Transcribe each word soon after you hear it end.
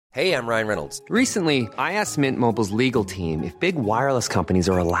Hey, I'm Ryan Reynolds. Recently, I asked Mint Mobile's legal team if big wireless companies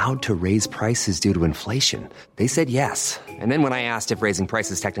are allowed to raise prices due to inflation. They said yes. And then when I asked if raising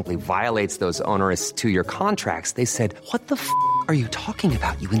prices technically violates those onerous two-year contracts, they said, "What the f*** are you talking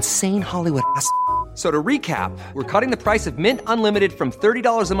about, you insane Hollywood ass?" So to recap, we're cutting the price of Mint Unlimited from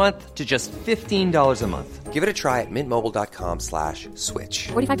 $30 a month to just $15 a month. Give it a try at mintmobile.com/switch.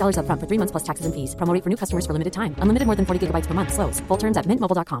 $45 up front for 3 months plus taxes and fees. Promo rate for new customers for limited time. Unlimited more than 40 gigabytes per month. Slows full terms at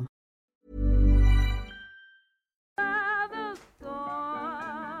mintmobile.com.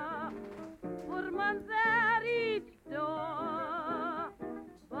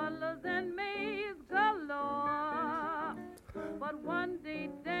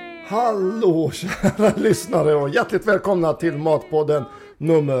 Hallå kära lyssnare och hjärtligt välkomna till Matpodden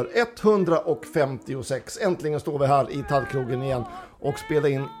nummer 156. Äntligen står vi här i Tallkrogen igen och spelar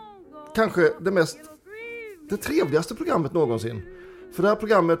in kanske det trevligaste programmet någonsin. För det här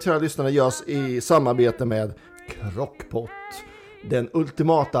programmet, kära lyssnare, görs i samarbete med Crock-Pot. Den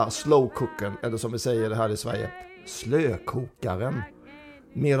ultimata slowcookern, eller som vi säger det här i Sverige, slökokaren.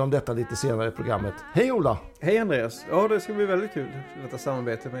 Mer om detta lite senare i programmet. Hej Ola! Hej Andreas! Ja, det ska bli väldigt kul detta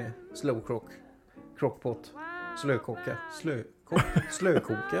samarbete med Crock-Pot, slökokar,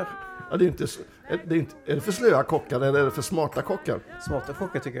 slökokar. Ja, det är inte, är det för slöa kockar eller är det för smarta kockar? Smarta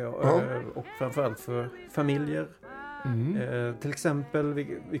kockar tycker jag, och framförallt för familjer. Till exempel,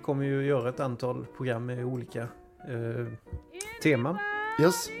 vi kommer ju göra ett antal program med olika teman.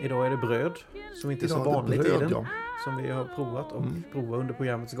 Yes. Idag är det bröd, som inte är så vanligt i den. Som vi har provat och provar under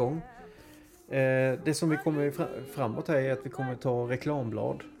programmets gång. Det som vi kommer framåt här är att vi kommer ta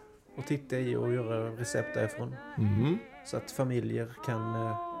reklamblad och titta i och göra recept därifrån. Så att familjer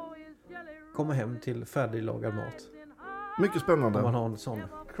kan komma hem till färdiglagad mat. Mycket spännande. Om man har en sån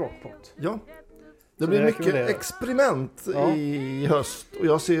crockpot. Ja. Det blir mycket experiment i höst och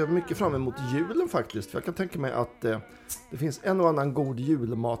jag ser mycket fram emot julen faktiskt. För jag kan tänka mig att det finns en och annan god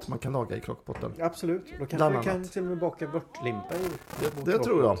julmat man kan laga i crockpotten. Absolut, då kanske vi kan till och med baka vörtlimpa i. Det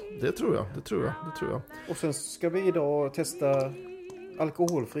tror jag. Och sen ska vi idag testa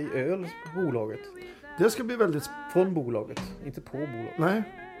alkoholfri öl på bolaget. Det ska bli väldigt... Från bolaget, inte på bolaget. Nej,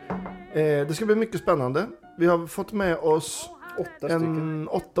 det ska bli mycket spännande. Vi har fått med oss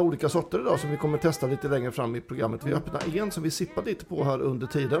 8 olika sorter idag som vi kommer testa lite längre fram i programmet. Vi öppnar en som vi sippar lite på här under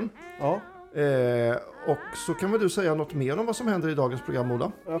tiden. Ja. Och så kan väl du säga något mer om vad som händer i dagens program,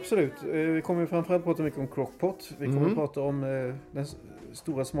 Ola? Absolut. Vi kommer framförallt prata mycket om Crock-Pot. Vi kommer prata om den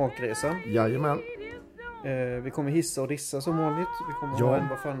stora smakresan. Jajamän. Vi kommer hissa och dissa som vanligt. Vi kommer ha en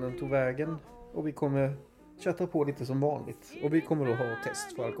vad fan den tog vägen. Och vi kommer chatta på lite som vanligt. Och vi kommer då ha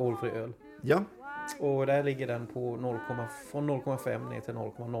test för alkoholfri öl. Ja. Och där ligger den på från 0,5 ner till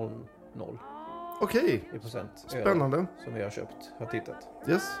 0,00. Okej. I procent. Spännande. Som vi har tittat.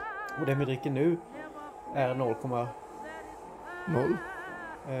 Yes. Och den vi dricker nu är 0,0.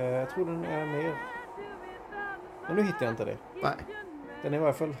 Jag tror den är mer. Men nu hittar jag inte det. Nej. Den är i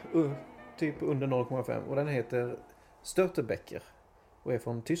alla fall typ under 0,5. Och den heter Störtebecker. Och är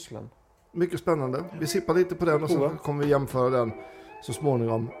från Tyskland. Mycket spännande. Vi sippar lite på den och så kommer vi jämföra den så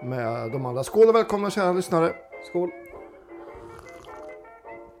småningom med de andra. Skål och välkomna kära lyssnare. Skål.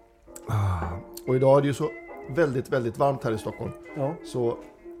 Och idag är det ju så väldigt, väldigt varmt här i Stockholm. Ja. Så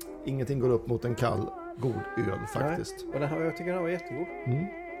ingenting går upp mot en kall, god öl faktiskt. Nej. Och den här, jag tycker den var jättegod.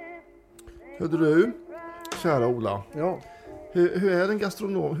 Hörde du, kära Ola. Ja.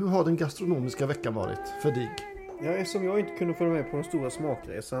 Hur har den gastronomiska veckan varit för dig? Ja, eftersom jag inte kunde följa med på den stora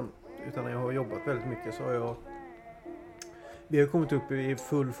smakresan utan jag har jobbat väldigt mycket så har vi har kommit upp i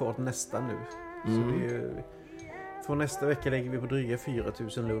full fart nästan nu. Så från nästa vecka lägger vi på dryga 4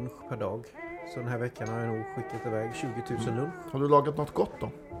 000 lunch per dag. Så den här veckan har jag nog skickat iväg 20 000 lunch. Har du lagat något gott då?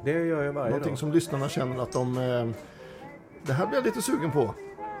 Det gör jag varje Någonting dag. som lyssnarna känner att det här blir jag lite sugen på.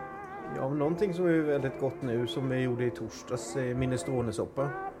 Ja, men någonting som är väldigt gott nu som vi gjorde i torsdags är minestronesoppa.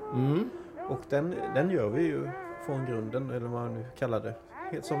 Och den gör vi ju från grunden, eller vad man nu kallar det.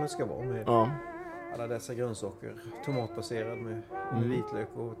 Helt som det ska vara med alla dessa grönsaker. Tomatbaserad med vitlök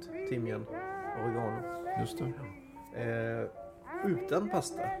och timjan, oregano. Just det. Utan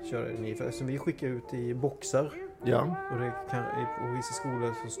pasta kör ni, för vi skickar ut i boxar. Ja. Och det kan, på vissa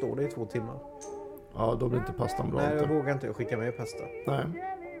skolor så står det i 2 timmar. Ja, då blir inte pastan bra. Nej, jag vågar inte skicka med pasta. Nej.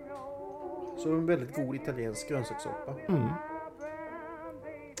 Så en väldigt god italiensk grönsakssoppa.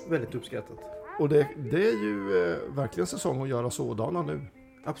 Väldigt uppskattat. Och det är ju verkligen säsong att göra sådana nu.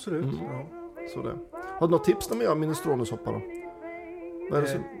 Absolut, ja. Så det. Har du något tips när man gör minestronesoppa då?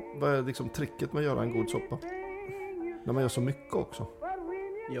 Vad är liksom tricket med att göra en god soppa? När man gör så mycket också.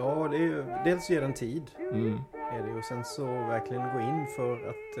 Ja, det är ju, dels ger den tid. är det. Och sen så verkligen gå in för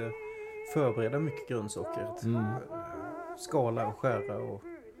att förbereda mycket grönsaker. Att skala och skära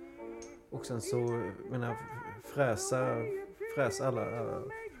och sen så fräsa alla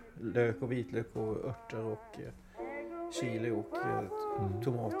lök och vitlök och örter och chili och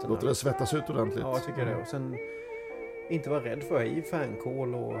tomaterna. Låter det svettas ut ordentligt? Ja, jag tycker det. Och sen inte vara rädd för i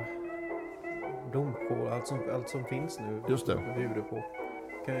fänkål och blomkål, allt som finns nu. Just det. Och bjuder på.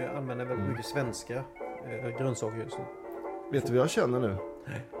 Kan jag använda väldigt mycket svenska grönsaker just nu. Vet du vad jag känner nu?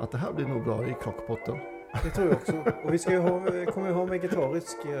 Nej. Att det här blir nog bra i krockpotten. Det tror jag också. Och vi kommer ju ha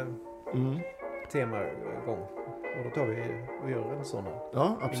vegetarisk temagång. Och då tar vi och gör en sån här.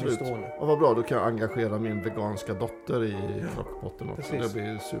 Ja, absolut. Och vad bra, då kan jag engagera min veganska dotter i krockpotten också. Precis. Det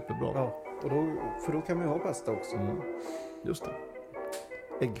blir superbra. Ja, och då kan vi ha pasta också. Just det.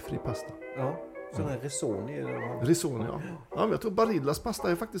 Äggfri pasta. Ja, sån här risotto. Risotto, ja. Ja, men jag tror Barillas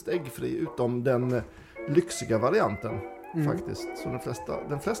pasta är faktiskt äggfri utom den lyxiga varianten. Faktiskt. Så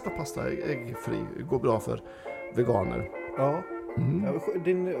den flesta pasta är äggfri. Går bra för veganer. Ja.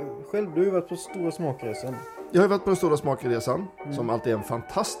 Själv, du har ju varit på Stora Smakresan. Jag har varit på den Stora Smakresan som alltid är en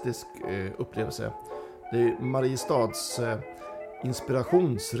fantastisk upplevelse. Det är Mariestads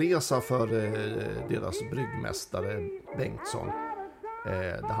inspirationsresa för deras bryggmästare Bengtsson.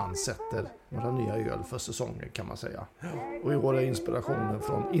 Där han sätter några nya öl för säsongen kan man säga. Och i år är inspirationen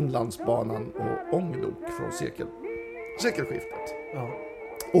från Inlandsbanan och Ånglok från sekelskiftet. Ja.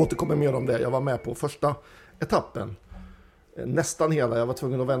 Återkommer mer om det. Jag var med på första etappen. Nästan hela. Jag var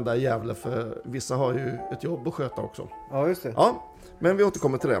tvungen att vända i Gävle för vissa har ju ett jobb att sköta också. Ja, just det. Ja, men vi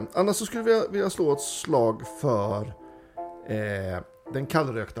återkommer till det. Annars så skulle vi vilja slå ett slag för den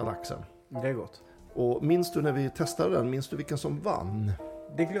kallrökta laxen. Det är gott. Och minns du när vi testade den? Minns du vilken som vann?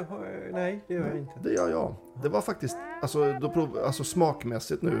 Nej, det gör jag inte. Det gör jag. Det var faktiskt, alltså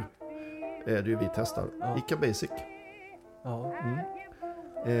smakmässigt nu är det ju vi testar. Ja. Ica Basic. Ja.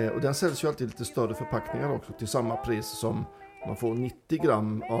 Och den säljs ju alltid lite större förpackningar också till samma pris som man får 90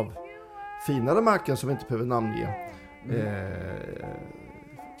 gram av finare märken som vi inte behöver namnge.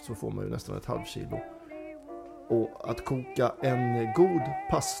 Så får man ju nästan ett halvt kilo. Och att koka en god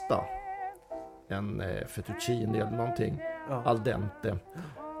pasta, en fettuccine eller någonting, al dente,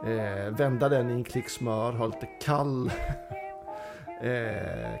 vända den i en klick smör, ha lite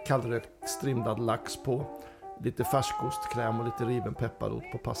kallrökt strimlad lax på, lite färskostkräm och lite riven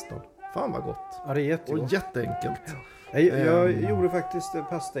pepparrot på pastan. Fan vad gott. Ja, det är jättegott. Och jätteenkelt. Jag gjorde faktiskt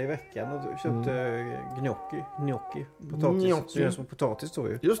pasta i veckan och köpte gnocchi. Potatis. Det är som potatis då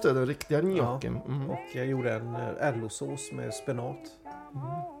ju. Just det, den riktiga gnocchi. Ja. Och jag gjorde en ärlosås med spenat.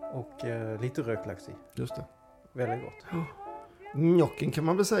 Och lite röklax i. Just det. Väldigt gott. Gnocchi kan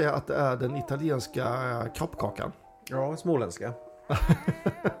man väl säga att det är den italienska kroppkakan. Ja, småländska.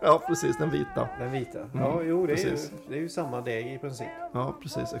 Ja, precis, den vita. Ja, jo, det är ju samma deg i princip. Ja,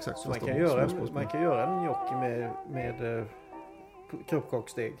 precis, exakt. Så man kan göra en gnocchi med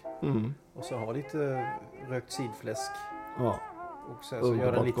kroppkaksdeg. Och så ha lite rökt sidfläsk. Ja. Och sen så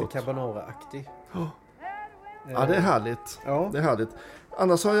gör den lite carbonara-aktig. Ja, det är härligt. Ja. Det är härligt.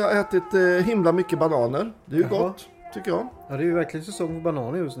 Annars har jag ätit himla mycket bananer. Det är ju gott, tycker jag. Ja, det är ju verkligen säsong för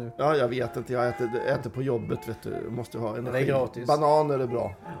bananer just nu. Ja, jag vet inte. Jag äter på jobbet, vet du. Måste ha energi. Det är gratis. Bananer är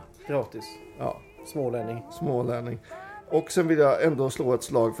bra. Gratis. Ja. Smålänning. Och sen vill jag ändå slå ett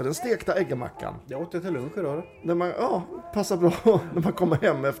slag för den stekta äggemackan. Jag åt det till lunch idag. Passar bra när man kommer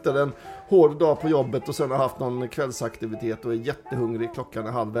hem efter en hård dag på jobbet och sen har haft någon kvällsaktivitet och är jättehungrig. Klockan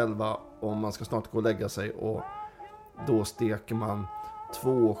är 10:30 och man ska snart gå och lägga sig. Och då steker man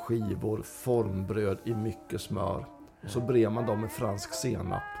 2 skivor formbröd i mycket smör. Och så brer man dem med fransk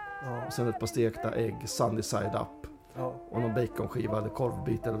senap. Ja. Och sen ett par stekta ägg, sunny side up. Ja. Och någon baconskiva eller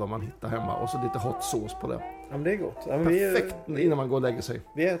korvbit eller vad man hittar hemma. Och så lite hot sås på det. Ja, men det är gott. Ja, perfekt innan man går och lägger sig.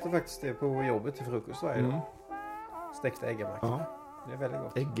 Vi äter faktiskt det på jobbet till frukost varje dag. Stekta äggemacka. Ja. Det är väldigt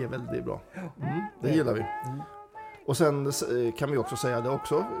gott. Ägg är väldigt bra. Det gillar vi. Och sen kan vi också säga det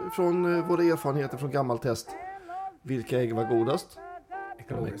också från våra erfarenheter från gammalt test. Vilka ägg var godast?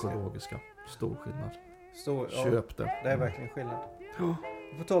 Ekologiska. Stor skillnad. Köp det. Det är verkligen skillnad. Ja.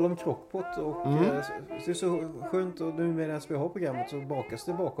 På tal om crockpot och det är så skönt och nu medan vi har programmet så bakas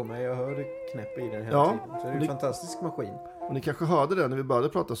det bakom mig. Jag hör det knäppa i den hela tiden. Så det är en fantastisk maskin. Och ni kanske hörde det när vi började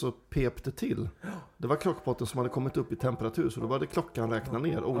prata så pep det till. Det var crockpotten som hade kommit upp i temperatur så då var det klockan räkna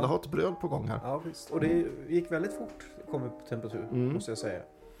ner. Ola har ett bröd på gång här. Ja, visst. Och det gick väldigt fort att komma upp i temperatur måste jag säga.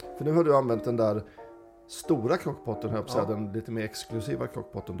 För nu har du använt den där stora crockpotten, den lite mer exklusiva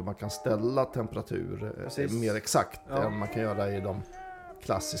crockpotten där man kan ställa temperatur mer exakt än man kan göra i de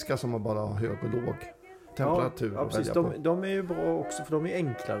klassiska som man bara har hög och låg temperatur. Ja, precis. De är ju bra också för de är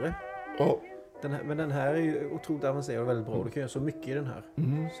enklare. Ja. Men den här är ju otroligt avancerad och väldigt bra. Du kan göra så mycket i den här.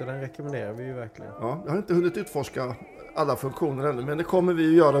 Så den rekommenderar vi ju verkligen. Ja, jag har inte hunnit utforska alla funktioner ännu, men det kommer vi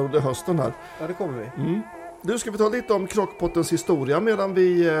ju göra under hösten här. Ja, det kommer vi. Du, ska vi ta lite om Crockpottens historia medan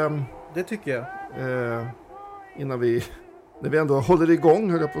vi... Det tycker jag. Innan vi... När vi ändå håller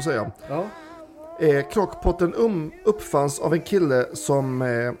igång, höll jag på att säga. Ja. Crockpotten uppfanns av en kille som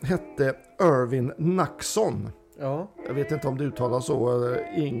hette Irvin Naxon. Ja. Jag vet inte om det uttalas så,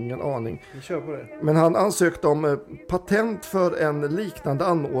 ingen aning. Vi kör på det. Men han ansökte om patent för en liknande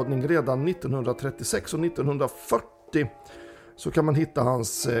anordning redan 1936 och 1940. Så kan man hitta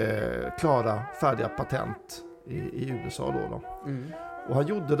hans klara, färdiga patent i USA då. Och han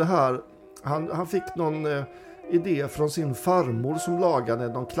gjorde det här, han fick någon idé från sin farmor som lagade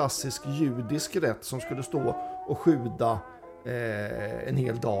någon klassisk judisk rätt som skulle stå och sjuda en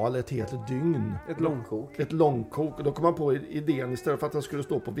hel dag eller ett helt dygn. Ett långkok. Och då kom man på idén, istället för att den skulle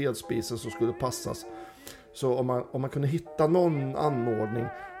stå på vedspisen så skulle passas. Så om man kunde hitta någon anordning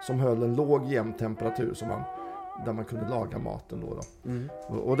som höll en låg jämn temperatur där man kunde laga maten då.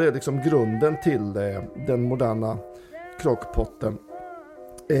 Och det är liksom grunden till den moderna crockpotten.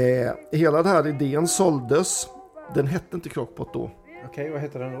 Hela den här idén såldes. Den hette inte crockpot då. Okej, vad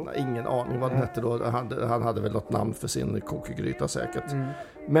hette den då? Ingen aning vad den hette då. Han hade väl något namn för sin kokgryta säkert.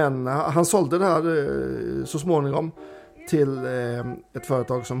 Men han sålde det här så småningom till ett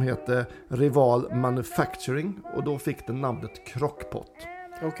företag som heter Rival Manufacturing. Och då fick den namnet Crockpot.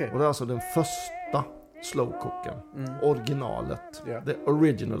 Okay. Och det är alltså den första slowcooken. Originalet. Yeah. The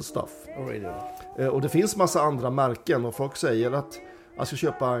original stuff. Och det finns massa andra märken och folk säger att jag ska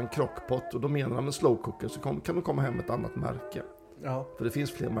köpa en crockpot och då menar de en slowcooker så kan du komma hem med ett annat märke. Ja. För det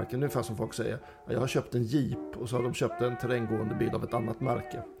finns fler märken. Ungefär som folk säger, jag har köpt en Jeep och så har de köpt en terränggående bil av ett annat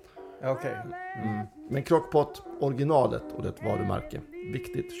märke. Okay. Men crockpot, originalet, och det är ett varumärke.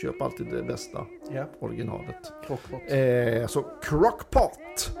 Viktigt, köp alltid det bästa. Originalet. Crockpot. Så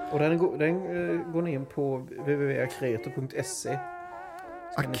crockpot. Och den går ni in på www.acreto.se.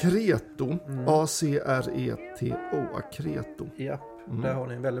 Acreto, A-C-R-E-T-O, Acreto. Ja, där har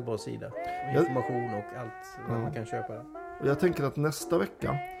ni en väldigt bra sida. Information och allt vad man kan köpa. Och jag tänker att nästa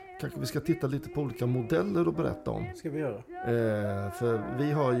vecka kanske vi ska titta lite på olika modeller och berätta om. Ska vi göra. För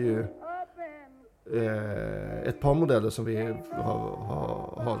vi har ju ett par modeller som vi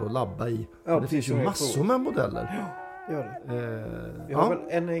har att labba i. Ja, det finns ju massor med modeller. Ja, gör det. Vi har väl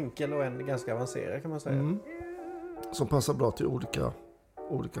en enkel och en ganska avancerad kan man säga. Som passar bra till olika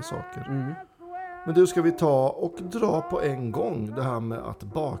saker. Men du, ska vi ta och dra på en gång det här med att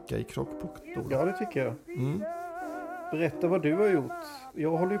baka i crockpot? Ja, det tycker jag. Berätta vad du har gjort.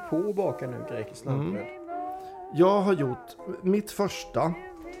 Jag håller ju på att baka nu grekiskt snabbbröd. Jag har gjort mitt första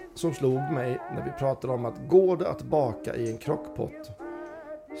som slog mig när vi pratade om att går det att baka i en crockpot,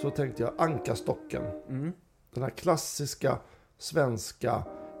 så tänkte jag ankastocken. Den här klassiska svenska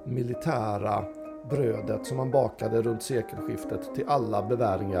militära brödet som man bakade runt sekelskiftet till alla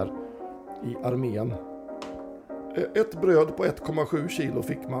beväringar i armén. Ett bröd på 1,7 kilo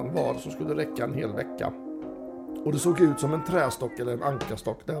fick man var som skulle räcka en hel vecka. Och det såg ut som en trästock eller en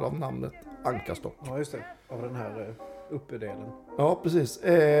ankastock, därav namnet ankastock. Ja, just det. Av den här uppedelen. Ja, precis.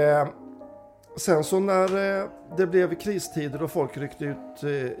 Sen så när det blev kristider och folk ryckte ut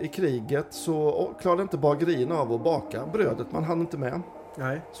i kriget, så klarade inte bagerierna av att baka brödet. Man hann inte med.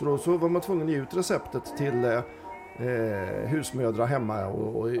 Nej. Så då så var man tvungen att ge ut receptet till husmödrar hemma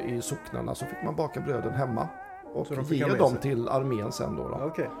och i socknarna, så fick man baka bröden hemma och ge dem till armén sen då.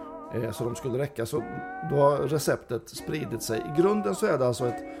 Okay. Så de skulle räcka. Så då har receptet spridit sig. I grunden så är det alltså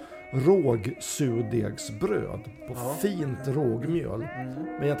ett rågsurdegsbröd på fint rågmjöl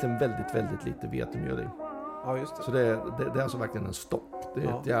med egentligen väldigt, väldigt lite vetemjöl i. Ja, just det. Så det är alltså verkligen en stock. Det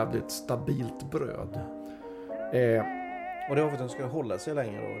är ett jävligt stabilt bröd. Och det är för att den ska hålla sig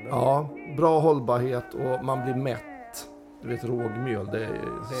längre då? Eller? Ja, bra hållbarhet och man blir mätt. Du vet, rågmjöl, det är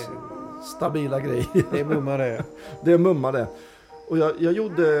stabila grejer. Det är mumma det. Det är mumma det. Och jag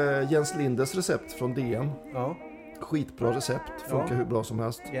gjorde Jens Lindes recept från DN. Ja. Skitbra recept, funkar hur bra som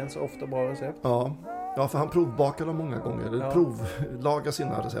helst. Jens ofta bra recept. Ja, för han provbakar dem många gånger. Provlagar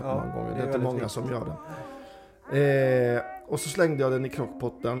sina recept många gånger. Det är inte många viktigt som gör det. Och så slängde jag den i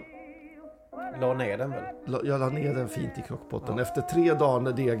crockpotten. La ner den väl? Jag la ner den fint i crockpotten. Ja. Efter 3 dagar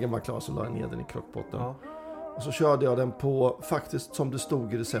när degen var klar så la jag ner den i crockpotten. Ja. Och så körde jag den på, faktiskt som det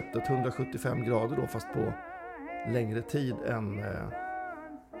stod i receptet, 175 grader då, fast på längre tid än...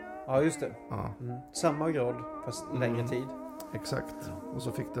 Ja, just det. Ja. Samma grad, fast längre tid. Exakt. Och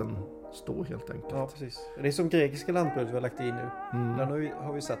så fick den stå helt enkelt. Ja, precis. Det är som grekiska lantbröd vi har lagt i nu. Den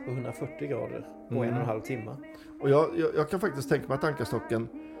har vi satt på 140 grader på 1,5 timmar. Och jag kan faktiskt tänka mig att ankastocken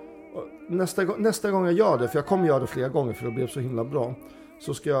Nästa gång jag gör det, för jag kommer göra det flera gånger för det blev så himla bra,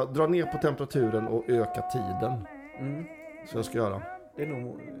 så ska jag dra ner på temperaturen och öka tiden. Så jag ska göra. Det är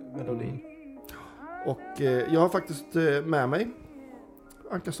nog melodin. Och jag har faktiskt med mig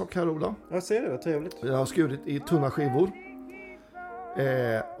ankarstock här, Ola. Jag ser det, vad trevligt. Jag har skurit i tunna skivor.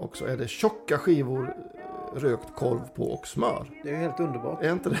 Och så är det tjocka skivor rökt korv på och smör. Det är helt underbart.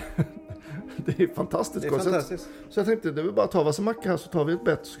 Är inte det? Det är fantastiskt. Det är fantastiskt. Så jag tänkte, det vill bara ta varsin macka här så tar vi ett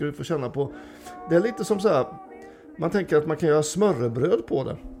bett så ska du få känna på. Det är lite som så här, man tänker att man kan göra smörrebröd på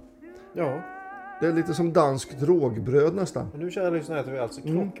det. Ja. Det är lite som danskt rågbröd nästan. Men nu kära lyssnare äter vi alltså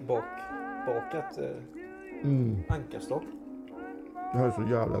krockbakat ankarstock. Det här är så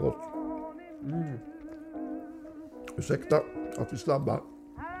jävla gott. Ursäkta att vi slabbar.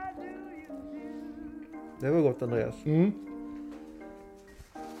 Det var gott, Andreas.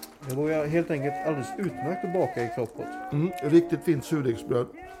 Det var ju helt enkelt alldeles utmärkt att baka i krockpott. Riktigt fint surdegsbröd.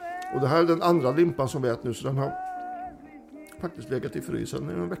 Och det här är den andra limpan som vi äter nu, så den har faktiskt legat i frysen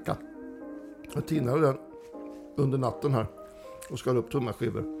i en vecka. Jag tinade den under natten här och skar upp tunna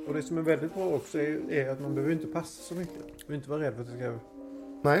skivor. Och det som är väldigt bra också är att man behöver inte passa så mycket. Man behöver inte vara rädd för att det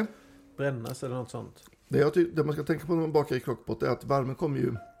ska brännas eller något sånt. Det man ska tänka på när man bakar i krockpott är att värmen kommer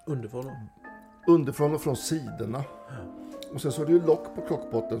ju underifrån och från sidorna. Och sen så är det ju lock på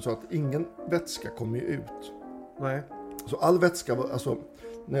krockpotten så att ingen vätska kommer ju ut. Nej. Så all vätska var, alltså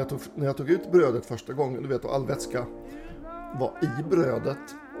när jag tog ut brödet första gången, du vet, och all vätska var i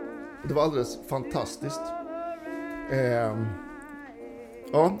brödet. Det var alldeles fantastiskt.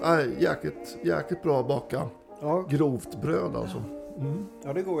 Jäkligt bra att baka grovt bröd alltså.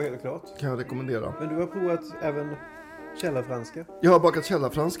 Ja, det går helt klart. Kan jag rekommendera. Men du har provat även källarfranska? Jag har bakat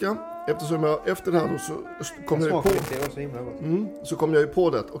källarfranska eftersom jag efter det här då så kom jag på. Det var så himla gott. Så kom jag ju på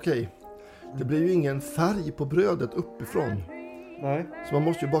det. Okej. Det blir ju ingen färg på brödet uppifrån. Nej. Så man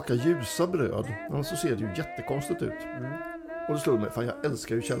måste ju baka ljusa bröd. Annars så ser det ju jättekonstigt ut. Och det slog mig, fan jag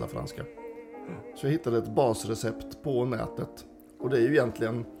älskar ju källarfranska. Så jag hittade ett basrecept på nätet. Och det är ju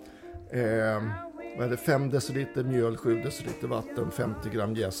egentligen 5 deciliter mjöl, 7 deciliter vatten, 50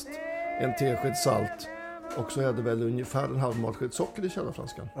 gram jäst, en tesked salt. Och så är det väl ungefär en halv matsked socker i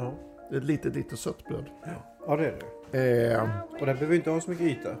källarfranskan. Ja. Det är ett litet sött bröd. Ja, det är det. Och den behöver inte ha så mycket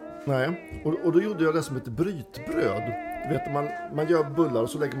yta. Nej, och då gjorde jag det som ett brytbröd. Du vet, man gör bullar och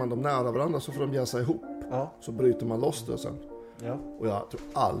så lägger man dem nära varandra så får de jäsa ihop. Ja. Så bryter man loss det sen. Ja. Och jag tror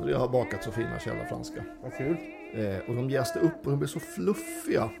aldrig jag har bakat så fina källarfranska. Vad kul. Och de jäste upp och de blev så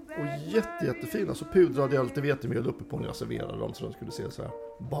fluffiga och jättefina. Så pudrade jag lite vetemjöl uppe på när jag serverade dem så de skulle se så här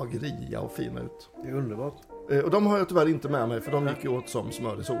bageriga och fina ut. Det är underbart. Och de har jag tyvärr inte med mig för de gick ju åt som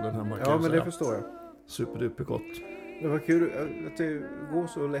smör i solen hemma. Ja, men det förstår jag. Superduper gott. Det var kul att det går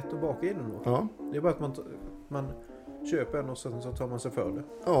så lätt att baka in dem då. Ja. Det är bara att man köper en och sen så tar man sig för det.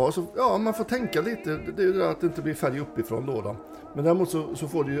 Ja, man får tänka lite. Det är ju det att det inte blir färg uppifrån då. Men däremot så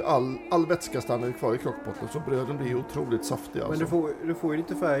får du ju all vätska stannar kvar i krockpotten så bröden blir ju otroligt saftiga. Men alltså. du får ju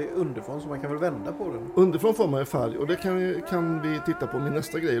lite färg underifrån så man kan väl vända på den. Underifrån får man ju färg och det kan vi titta på min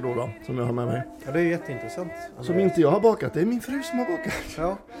nästa grej då som jag har med mig. Ja, det är jätteintressant. Som inte jag har bakat, det är min fru som har bakat.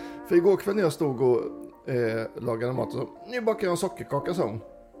 Ja. För igår kväll när jag stod och lagade mat så nu bakar jag en sockerkaka, sa hon.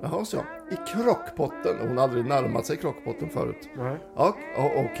 Jaha, så i krockpotten. Hon har aldrig närmat sig krockpotten förut. Nej. Ja,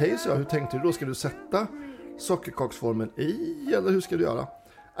 okej, så hur tänkte du då? Ska du sätta sockerkaksformen i eller hur ska du göra?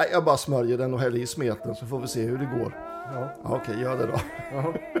 Nej, jag bara smörjer den och häller i smeten så får vi se hur det går. Ja. Okej, gör det då.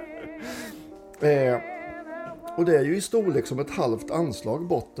 Och det är ju i storlek som ett halvt anslag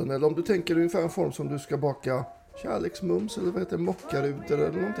botten. Eller om du tänker ungefär en form som du ska baka kärleksmums eller vad heter det, mockarutor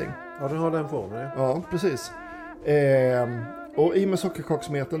eller någonting. Ja, den har den formen. Ja, precis. Och i med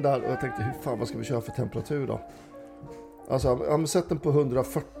sockerkaksmeten där och jag tänkte vad ska vi köra för temperatur då? Alltså, sätt den på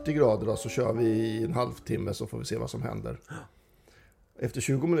 140 grader då, så kör vi i en halvtimme så får vi se vad som händer. Efter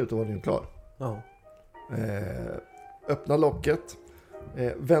 20 minuter var den ju klar. Ja. Öppna locket.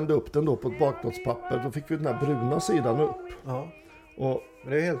 Vände upp den då på ett bakplåtspapper. Då fick vi den här bruna sidan upp. Ja. Och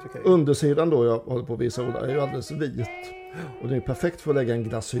men det är helt okej. Undersidan då jag håller på att visa är ju alldeles vit. Och det är perfekt för att lägga en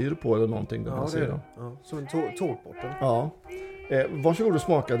glasyr på eller någonting. Den här sidan. Ja, som en tårtbotten. Ja. Varsågod och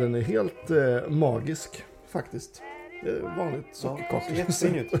smaka. Den är helt magisk faktiskt. Vanligt sockerkaka. Ja,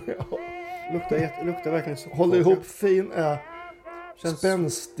 jättefin ut. Ja. Luktar verkligen sockerkaka. Håller ihop, fin är. Känns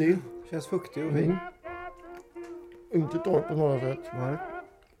spänstig. Känns fuktig och fin. Inte torr på några sätt. Nej.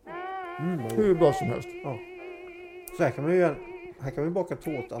 Hur bra som helst. Ja. Så här kan vi baka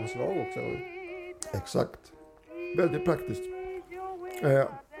tårtanslag också. Exakt. Väldigt praktiskt.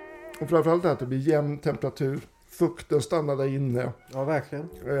 Och framförallt att det blir jämn temperatur. Fukten stannar där inne. Ja, verkligen.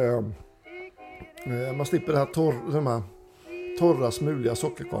 Man slipper det här torra, smuliga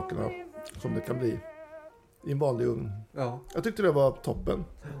sockerkakorna som det kan bli i en vanlig ugn. Ja. Jag tyckte det var toppen.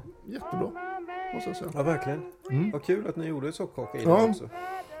 Jättebra, måste jag säga. Ja, verkligen. Vad kul att ni gjorde sockerkaka i det Ja. också.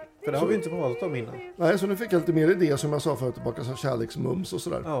 För det har vi inte pratat om innan. Nej, så nu fick jag lite mer idé som jag sa förut tillbaka, så kärleksmums och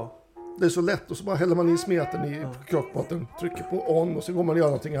sådär. Ja. Det är så lätt och så bara häller man i smeten i crockpotten, trycker på on och så går man och gör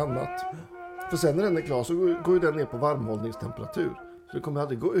någonting annat. För sen när den är klar så går ju den ner på varmhållningstemperatur. Så det kommer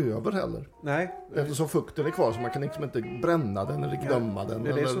aldrig gå över heller. Nej. Eftersom fukten är kvar så man kan liksom inte bränna den eller glömma den. Det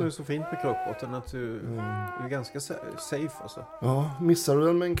är det eller... som är så fint med crockpotten, att du är ganska safe alltså. Ja, missar du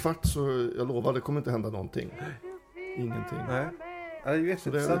den med en kvart så jag lovar, det kommer inte hända någonting. Ingenting. Nej. Ja, det är ju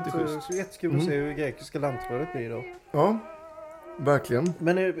jätteintressant. Så det är lite schysst. Så jättekul att se hur grekiska lantbrödet blir då. Ja, verkligen.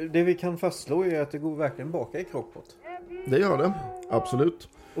 Men det vi kan fastslå är att det går verkligen att baka i crockpot. Det gör det, absolut.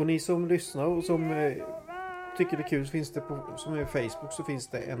 Och ni som lyssnar och som tycker det är kul, så finns det som är Facebook, så finns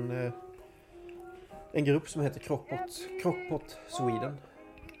det en grupp som heter Crockpot Sweden.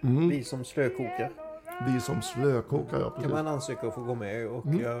 Vi som slökokar. Vi som slökokar, ja, Kan precis. man ansöka och få gå med, och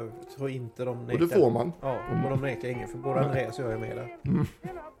jag tror inte de nekar. Och det får man. Ja, och de nekar ingen, för både Andreas och jag är med där.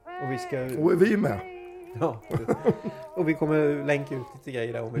 Och vi ska... Och är vi med? Ja, och vi kommer länka ut lite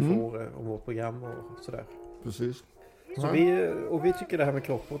grejer där om vi får om vårt program och sådär. Precis. Så vi tycker det här med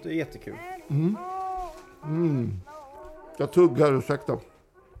crockpot är jättekul. Jag tuggar, ursäkta.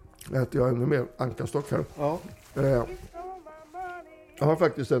 Äter jag ännu mer ankarstock här. Ja, Jag har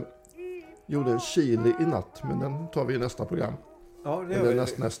faktiskt gjorde en chili i natt, men den tar vi i nästa program. ja det gör Eller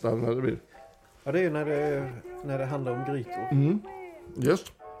vi. nästa när det blir. Ja, det är när det handlar om grytor.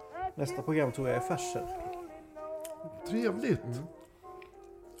 Just. Nästa program tror jag är färser. Trevligt.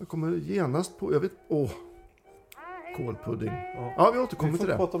 Jag kommer genast på, kålpudding. Ja, vi återkommer Vi till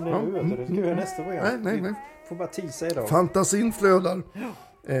får det. prata om det Ja. nu, vet du. Det ska vi göra nästa program. Nej. Vi får bara tisa idag. Fantasin flödar.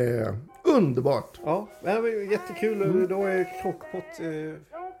 Underbart. Ja, men det var jättekul. Då är crockpot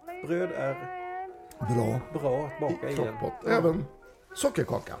bröd är bra att baka i den. Crockpot. Även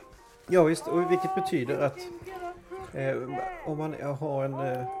sockerkaka. Ja visst, och vilket betyder att om man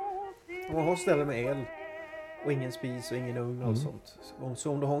har ställe med el och ingen spis och ingen ugn och sånt.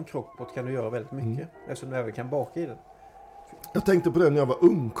 Så om du har en crockpot kan du göra väldigt mycket. Eftersom du även kan baka i den. Jag tänkte på det när jag var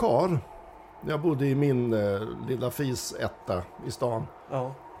ungkar. När jag bodde i min lilla fisetta i stan.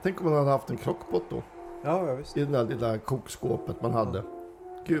 Ja, Tänk om man hade haft en crockpot då. ja visst. I det där lilla kokskåpet man hade.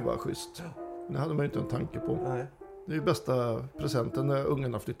 Gud vad schysst. Det hade man ju inte en tanke på. Nej. Det är ju bästa presenten när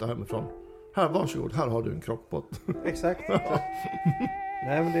ungarna flyttar hemifrån. Här, varsågod, här har du en crockpot. Exakt.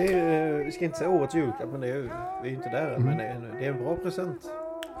 Nej, men det är, vi ska inte säga årets julklapp, men vi är ju inte där än, men det är en bra present.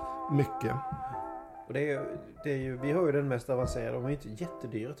 Mycket. Och det är ju, vi har ju den mest avancerade, de är inte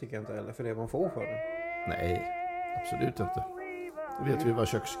jättedyra tycker jag inte heller, för det man får för den. Nej, absolut inte. Det vet vi vad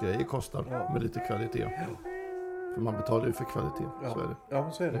köksgrejer kostar med lite kvalitet. För man betalar ju för kvalitet, så är det. Ja,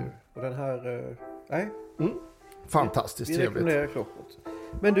 men så är det ju. Och den här, nej. Fantastiskt Vi trevligt. rekommenderar crockpot.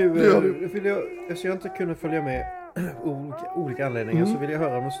 Men du, eftersom jag inte kunde följa med olika anledningar så vill jag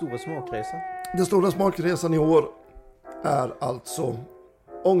höra om den stora smakresan. Den stora smakresan i år är alltså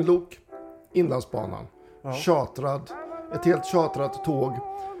ånglok, Inlandsbanan. Chartrad, ett helt chartrat tåg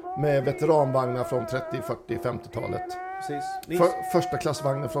med veteranvagnar från 30, 40, 50-talet. Precis. Första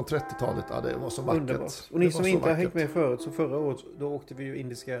klassvagnen från 30-talet, ja, det var så vackert. Underbart. Och ni som inte har hängt med förut, så förra året då åkte vi ju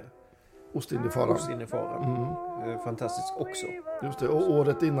indiska Ostindiefararen. Fantastiskt också. Just det, och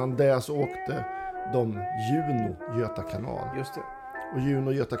året innan det så åkte de Juno Göta kanal. Just det. Och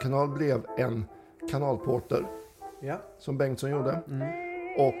Juno Göta kanal blev en kanalporter Ja. som Bengtsson gjorde.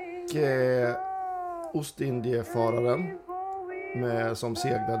 Och Ostindiefararen som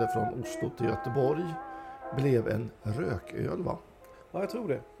seglade från Oslo till Göteborg blev en rököl, va? Ja, jag tror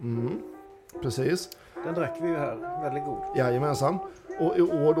det. Precis. Den drack vi ju här. Väldigt god. Jajamensan. Och i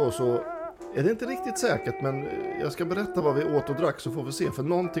år då så är det inte riktigt säkert, men jag ska berätta vad vi åt och drack så får vi se. För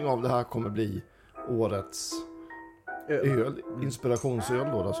någonting av det här kommer bli årets öl. Inspirationsöl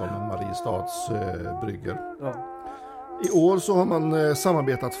då som Mariestads brygger. Ja. I år så har man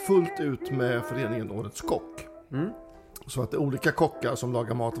samarbetat fullt ut med föreningen Årets Kock. Så att det är olika kockar som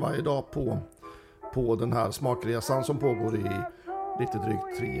lagar mat varje dag på den här smakresan som pågår i lite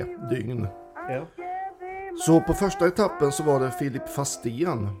drygt 3 dygn. Ja. Så på första etappen så var det Filip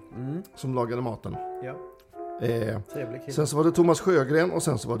Fastén som lagade maten. Ja. Trevlig kille. Sen så var det Thomas Sjögren och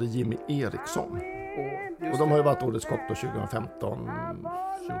sen så var det Jimmy Eriksson. Och de har ju varit Årets Kock då 2015,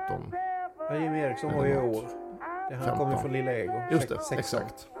 14. Ja, Jimmy Eriksson var ju i år. Han kommer från Lilla Ego. Just det, 16.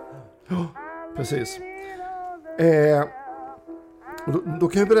 exakt. Ja, precis. Och då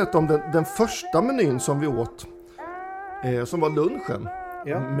kan jag berätta om den första menyn som vi åt. Som var lunchen.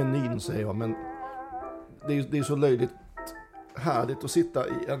 Ja. Menyn säger jag, men det är så löjligt härligt att sitta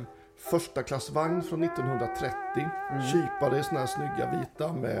i en första klassvagn från 1930. Kypade i såna här snygga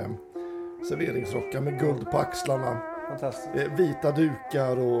vita med serveringsrockar med guld på axlarna. Fantastiskt. Vita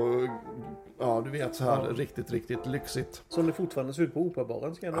dukar och ja, du vet så här riktigt, riktigt lyxigt. Som det fortfarande ser ut på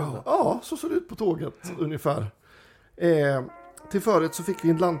Operabaren, ska jag nämna. Ja, så ser det ut på tåget ungefär. Till förrätt så fick vi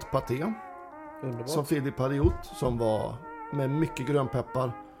en lantpaté. Underbart. Som Filip hade gjort, som var med mycket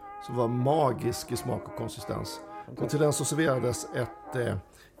grönpeppar, som var magisk i smak och konsistens. Och till den så serverades ett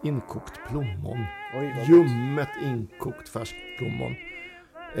inkokt plommon. Ljummet inkokt färskt plommon.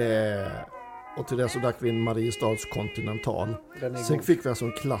 Och till det så drack vi en Mariestads Continental. Sen fick vi alltså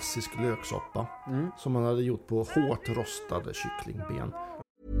en klassisk löksoppa som man hade gjort på hårt rostade kycklingben.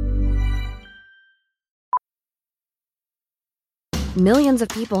 Millions of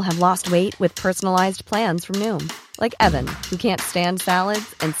people have lost weight with personalized plans from Noom. Like Evan, who can't stand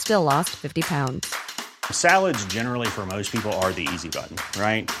salads and still lost 50 pounds. Salads generally for most people are the easy button,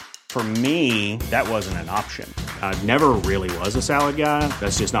 right? For me, that wasn't an option. I never really was a salad guy.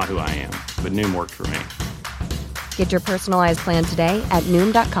 That's just not who I am. But Noom worked for me. Get your personalized plan today at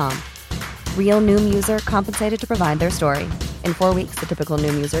Noom.com. Real Noom user compensated to provide their story. In 4 weeks, the typical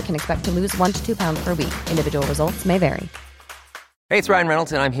Noom user can expect to lose 1 to 2 pounds per week. Individual results may vary. Hey, it's Ryan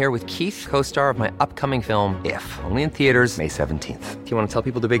Reynolds, and I'm here with Keith, co-star of my upcoming film, If, only in theaters May 17th. Do you want to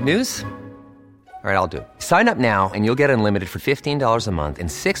tell people the big news? All right, I'll do it. Sign up now and you'll get unlimited for $15 a month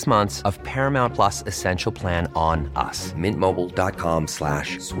and 6 months of Paramount Plus Essential Plan on us.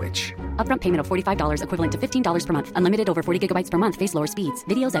 mintmobile.com/switch. Upfront payment of $45 equivalent to $15 per month. Unlimited over 40 gigabytes per month. Face lower speeds.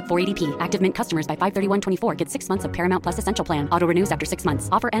 Videos at 480p. Active Mint customers by 531.24 get 6 months of Paramount Plus Essential Plan. Auto renews after 6 months.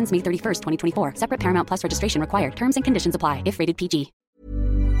 Offer ends May 31st, 2024. Separate Paramount Plus registration required. Terms and conditions apply if rated PG.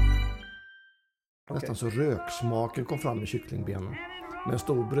 Nästan så röksmaken kom fram i kycklingbenen. Med en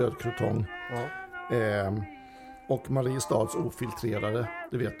stor brödkrutong. Ja. Och Mariestads ofiltrerade,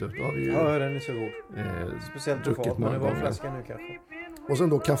 det vet du. Då har vi ju, Ja, den är så god. Speciellt på fat, men det var en flaska nu kanske. Och sen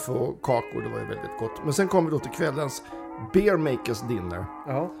då kaffe och kakor, det var ju väldigt gott. Men sen kom vi då till kvällens Beer Makers Dinner.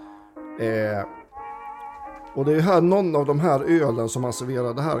 Ja. Och det är ju här, någon av de här ölen som man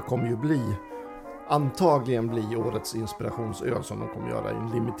serverade här kommer ju antagligen bli årets inspirationsöl som de kommer göra i en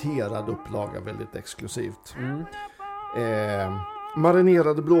limiterad upplaga, väldigt exklusivt.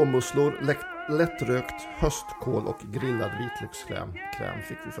 Marinerade blåmusslor, lättrökt höstkål och grillad vitlökskräm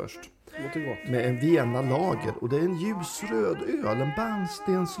fick vi först. Låter gott. Med en Vienna lager, och det är en ljusröd öl, en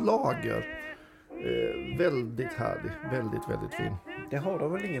bärnstenslager. Väldigt härlig, väldigt, väldigt fin. Det har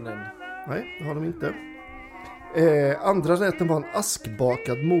de väl ingen än? Nej, det har de inte. Andra rätten var en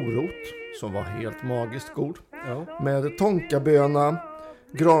askbakad morot som var helt magiskt god. Ja. Med tonkaböna,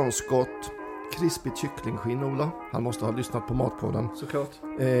 granskott, krispigt kycklingskinn, Ola. Han måste ha lyssnat på Matpodden. Såklart.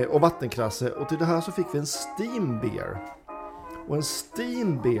 Och vattenkrasse. Och till det här så fick vi en steam beer. Och en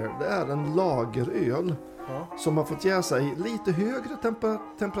steam beer, det är en lageröl som har fått jäsa i lite högre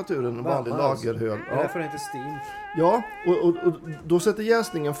temperatur än en vanlig lageröl. Det är därför det inte steam. Ja, och då sätter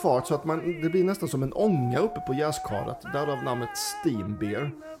jäsningen fart så att det blir nästan som en ånga uppe på jäskaret. Därav namnet steam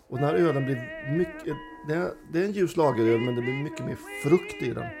beer. Och den här ölen blir mycket... Det är en ljus lageröl, men det blir mycket mer frukt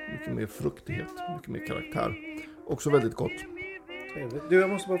i den. Mycket mer fruktighet, mycket mer karaktär. Också väldigt gott. Trevligt. Du, jag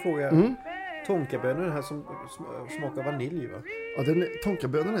måste bara fråga. Tonkabönor, den här som smakar vanilj, va? Ja,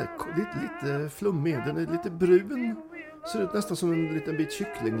 tonkabönan är lite flummig. Den är lite brun. Ser ut nästan som en liten bit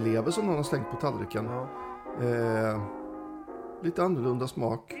kycklinglever som någon har slängt på tallriken. Ja. Lite annorlunda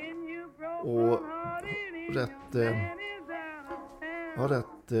smak. Och rätt... den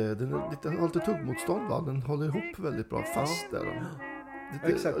har lite tuggmotstånd, va? Den håller ihop väldigt bra fast där.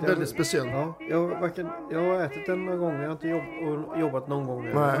 Exakt, väldigt speciell. Ja, jag har ätit den några gånger. Jag har inte jobbat någon gång.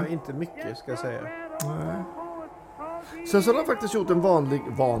 Inte mycket, ska jag säga. Nej. Sen så har de faktiskt gjort en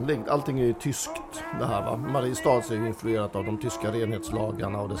vanlig, allting är ju tyskt det här, va? Mariestads är ju influerat av de tyska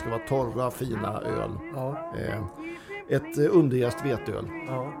renhetslagarna och det ska vara torra, fina öl. Ja. Ett underjäst veteöl.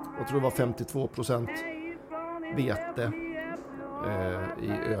 Ja. Jag tror det var 52% vete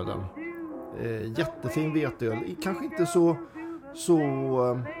i ölen. Jättefin veteöl. Kanske inte så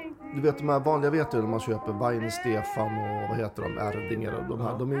du vet de här vanliga veteölen man köper, Weihenstephan och vad heter de, Erdinger och de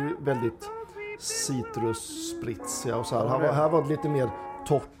här. De är ju väldigt citrusspritsiga och så här. Här var det lite mer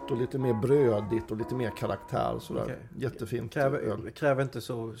torrt och lite mer brödigt och lite mer karaktär så där. Okay. Jättefint. Kräver inte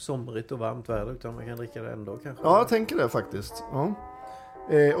så somrigt och varmt väder, utan man kan dricka det ändå kanske. Ja, jag tänker det faktiskt. Ja.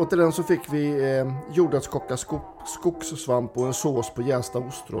 Och till den så fick vi jordärtskocka skogssvamp och en sås på jästa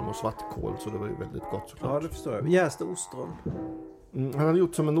ostron och svartkål, så det var ju väldigt gott såklart. Ja, det förstår jag. Jästa ostron. Han hade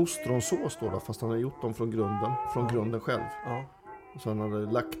gjort som en ostronsås då, fast han hade gjort dem från grunden själv. Ja. Så han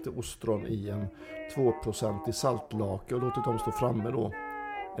hade lagt ostron i en 2% saltlake och låtit dem stå framme då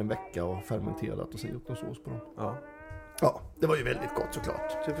en vecka och fermenterat och sen gjort en sås på dem. Ja, det var ju väldigt gott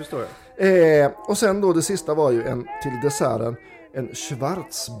såklart. Det förstår jag. Och sen då det sista var ju till desserten en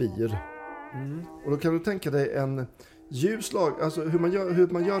Schwarzbier. Och då kan du tänka dig en ljus alltså hur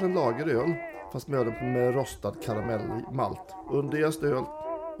man gör en lageröl fast med rostad karamellmalt. Underjäst öl,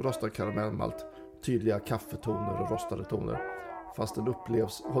 rostad karamellmalt, tydliga kaffetoner och rostade toner. Fast den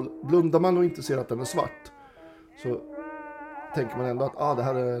upplevs, blundar man och inte ser att den är svart så tänker man ändå att det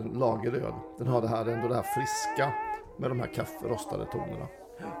här är en lageröl. Den har ändå det här friska med de här rostade tonerna.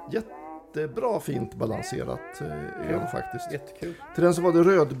 Jättebra, fint balanserat öl faktiskt. Jättekul. Till den så var det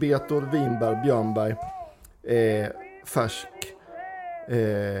rödbetor, vinbär, björnbär,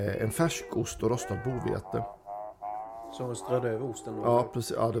 en färskost och rostad bovete. Som strödde över osten då? Ja,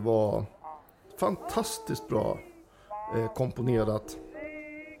 precis. Ja, det var fantastiskt bra komponerat.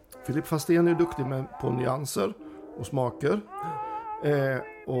 Filip Fastén är duktig på nyanser och smaker.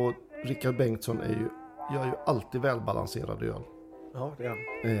 Och Rickard Bengtsson gör ju alltid välbalanserad öl. Ja, det är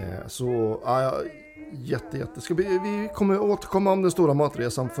han. Så jätte. Vi kommer återkomma om den stora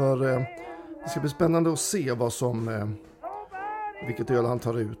matresan för det ska bli spännande att se vilket öl han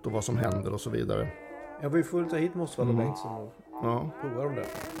tar ut och vad som händer och så vidare. Ja, vi får ta hit Mossvall och Bengtsson och prova dem där.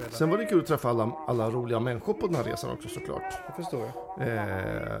 Sen var det kul att träffa alla roliga människor på den här resan också såklart. Det förstår jag.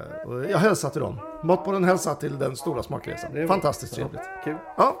 Och jag hälsar till dem. Matpodden hälsar till den stora smakresan. Fantastiskt trevligt. Kul.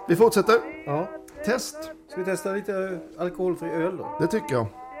 Ja, vi fortsätter. Ja. Test. Ska vi testa lite alkoholfri öl då? Det tycker jag.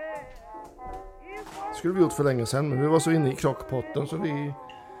 Det skulle vi gjort för länge sedan, men vi var så inne i krockpotten så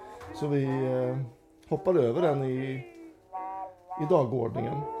vi hoppade över den i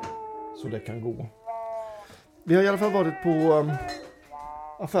dagordningen. Så det kan gå. Vi har i alla fall varit på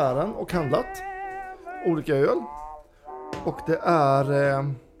affären och handlat olika öl. Och det är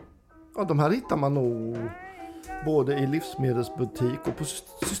de här hittar man nog både i livsmedelsbutik och på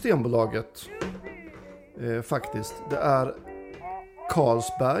Systembolaget. Faktiskt. Det är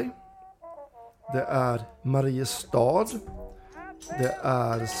Carlsberg. Det är Mariestad. Det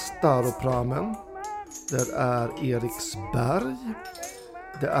är Staropramen. Det är Eriksberg.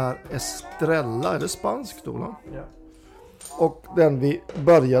 Det är Estrella. Är det spanskt då? No? Ja. Och den vi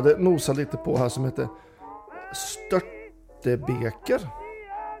började nosa lite på här som heter Störtebeker.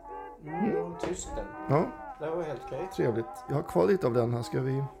 Tyst den. Ja. Det var helt okej. Trevligt. Jag har kvar lite av den här.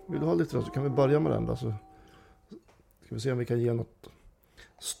 Vill du ha lite då så kan vi börja med den då. Så ska vi se om vi kan ge något.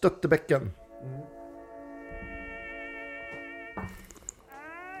 Störtebecken.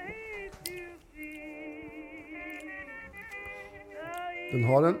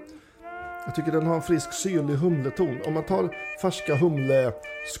 Jag tycker den har en frisk syrlig humleton. Om man tar färska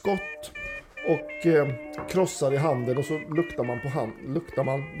humleskott och krossar i handen och så luktar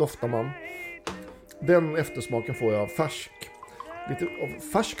man, doftar man. Den eftersmaken får jag lite av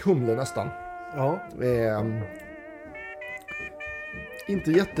färsk humle nästan. Ja.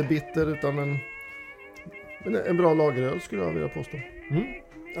 Inte jättebitter utan en bra lageröl skulle jag vilja påstå.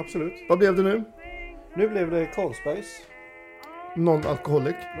 Absolut. Vad blev det nu? Nu blev det Carlsbergs.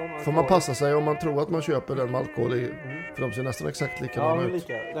 Non-alkoholik. Får man passa sig om man tror att man köper den med alkohol i. För de ser nästan exakt likadana ut.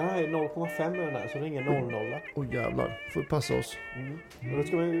 Det här är 0,5 med den här så det är ingen 0,0. Jävlar, får vi passa oss. Och då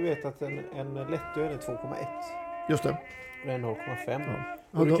ska man ju veta att en lättöl är 2,1. Just det. Det är 0,5.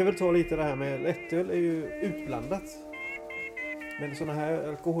 Ja. Och du kan väl ta lite det här med lättöl är ju utblandat. Men sådana här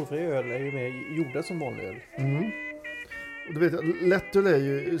alkoholfria öl är ju mer gjorda som vanlig öl. Du vet, lättöl är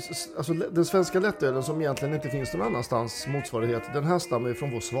ju, alltså den svenska lättölen som egentligen inte finns någon annanstans motsvarighet. Den här stammar ju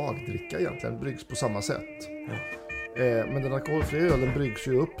från vår svagdricka egentligen, bryggs på samma sätt. Ja. Men den alkoholfria ölen bryggs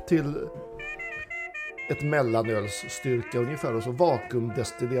ju upp till ett mellanölsstyrka ungefär och så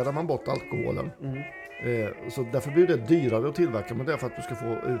vakuumdestillerar man bort alkoholen. Så därför blir det dyrare att tillverka, men det är för att du ska få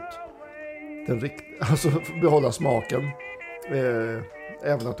ut alltså behålla smaken.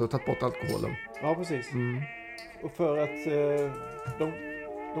 Även att du har tagit bort alkoholen. Ja, precis. Och för att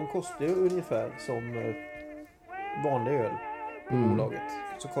de kostar ju ungefär som vanlig öl på bolaget.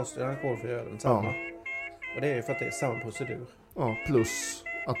 Så kostar alkoholfri ölen samma. Ja. Och det är ju för att det är samma procedur. Ja, plus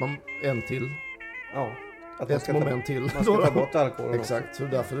att man en till. Ja. Att ett moment till. Man ska ta bort alkoholen. Exakt, också.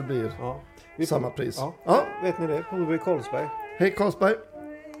 så därför det blir samma pris. Ja. Vet ni det? Provar vi Carlsberg. Hej Carlsberg.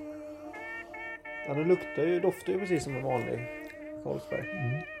 Ja, det doftar ju precis som en vanlig Carlsberg.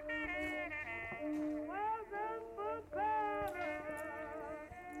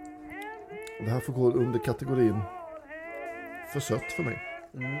 Det här får gå under kategorin för sött för mig.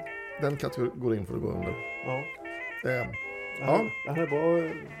 Den kategorin får det gå under. Ja. Det här är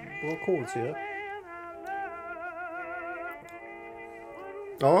bra kolsyra.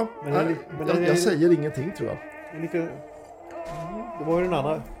 Ja, jag säger ingenting tror jag. Det var ju den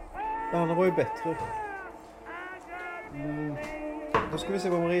andra. Den andra var ju bättre. Då ska vi se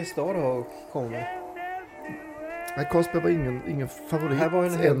vad Mariestad har kommit med. Nej, Carlsberg var ingen favorit Här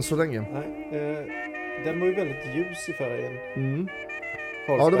var än så länge. Nej, den var ju väldigt ljus i färgen.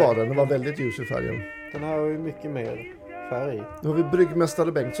 Ja, det var den. Den var väldigt ljus i färgen. Den här har ju mycket mer färg. Nu har vi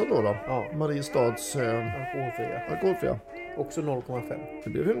Bryggmästare Bengtsson då. Ja. Mariestads alkoholfria. Också 0,5. Det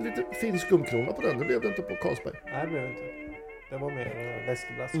blev en lite fin skumkrona på den. Det blev det inte på Carlsberg. Nej, det blev det inte. Det var mer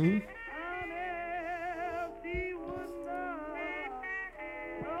läskeblask.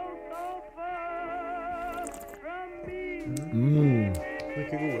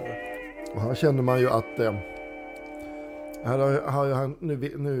 Mycket godare. Och här känner man ju att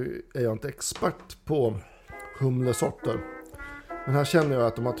nu är jag inte expert på humlesorter. Men här känner jag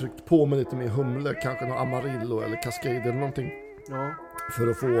att de har tryckt på med lite mer humle, kanske någon Amarillo eller Cascade eller någonting. Ja. För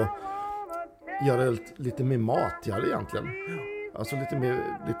att få göra det lite mer matigare egentligen. Alltså lite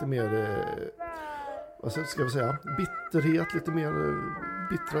mer vad ska vi säga, bitterhet, lite mer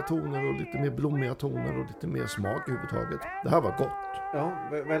bittra toner och lite mer blommiga toner och lite mer smak överhuvudtaget. Det här var gott. Ja,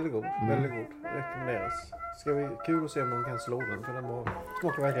 väldigt god. Väldigt god. Rekommenderas. Ska vi kul att se om de kan slå den, för den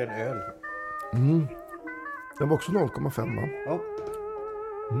smakar verkligen öl. Den var också 0,5 va? Ja.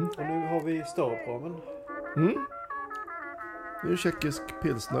 Och nu har vi Staropramen. Det är en tjeckisk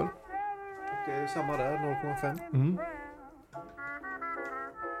pilsner. Och det är samma där, 0,5.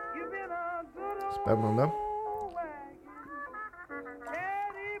 Spännande.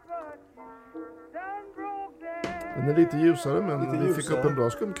 Den är lite ljusare, men vi fick upp en bra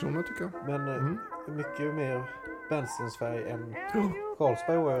skumkrona tycker jag. Men mycket mer bärnstensfärg än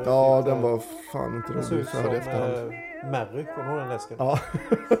Carlsberg var. Ja, den var fan inte rolig. Den såg ut som Mary, kommer du den läsken? Ja.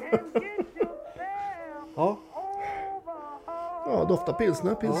 Ja. Ja, doftar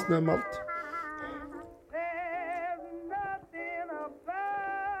pilsner malt.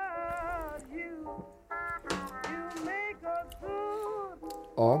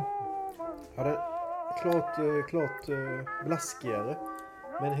 Ja. Ja, det är klart blaskigare,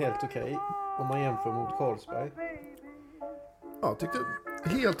 men helt okej om man jämför mot Carlsberg. Ja, jag tyckte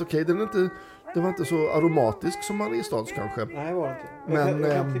helt okej. Det var inte så aromatisk som Mariestads kanske. Nej, var det inte. Men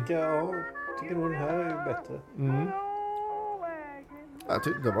jag tycker nog den här är bättre.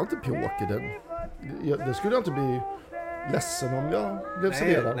 Det var inte pjåk i den. Det skulle jag inte bli ledsen om jag blev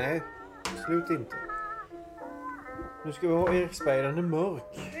serverad. Nej, slut inte. Nu ska vi ha Eriksberg, den är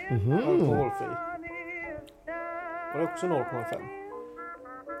mörk. Alkoholfri. Och det är också 0,5.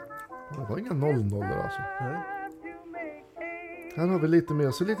 Det var inga 00 alltså. Nej. Här har vi lite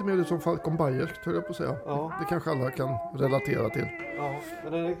mer ut som Falcon Bayer, tror jag på att säga. Ja. Det kanske alla kan relatera till. Ja,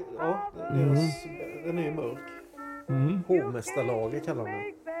 men den är ju mörk. Hovmästarlager kallar man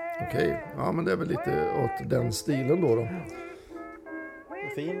den. Okej, ja men det är väl lite åt den stilen då. En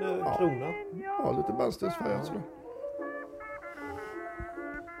fin krona. Ja, lite bärnstensfärg alltså.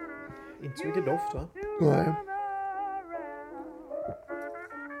 Inte så mycket doft va? Nej.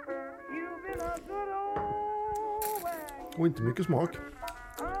 Och inte mycket smak.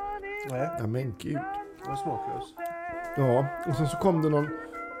 Nej. Ja men gud. Det var smaklös. Ja, och sen så kom det någon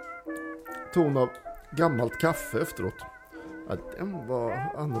ton av gammalt kaffe efteråt. Ja, den var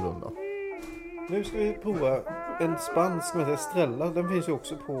annorlunda. Nu ska vi prova en spansk som heter Estrella. Den finns ju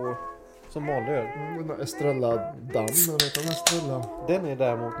också på som vanlig öl. Estrella Damm, Estrella. Den är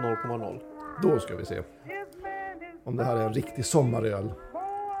däremot 0,0. Då ska vi se om det här är en riktig sommaröl.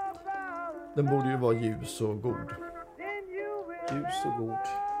 Den borde ju vara ljus och god. Ljus och god.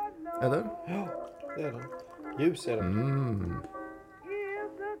 Eller? Ja, det är den. Ljus är den.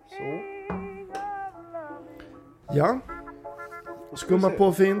 Så. Ja. Skumma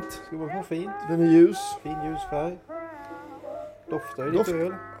på fint. Skumma på fint. Den är ljus. Fin ljusfärg. Doftar ju lite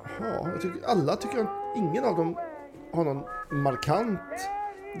öl. Ja, alla tycker ingen av dem har någon markant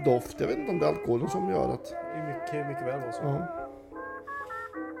doft. Jag vet inte om det är alkoholen som gör att... Det är mycket väl var så. Ja.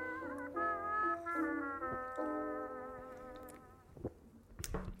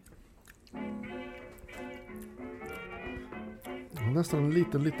 Nästan en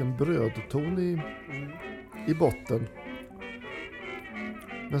liten brödton i botten.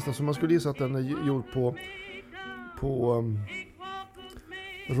 Nästan som man skulle gissa att den är gjord på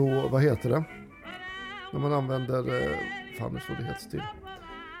rå, vad heter det? När man använder, fan nu står det helt still.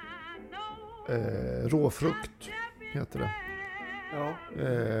 Råfrukt heter det. Ja.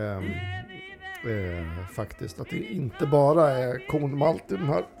 Faktiskt att det inte bara är kornmalt i den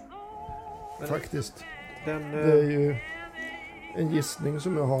här. Men faktiskt. Det är ju en gissning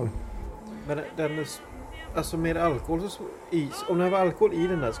som jag har. Men den alltså med alkohol så om det var alkohol i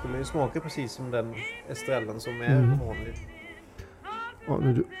den där skulle den smaka precis som den Estrellan som är vanlig. Ja, nu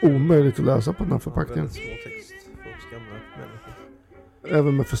är det omöjligt att läsa på den här förpackningen. Väldigt små text för oss gamla människor.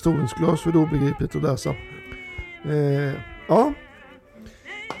 Även med förstoringsglas är det obegripligt att läsa. Ja.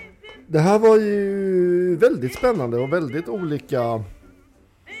 Det här var ju väldigt spännande och väldigt olika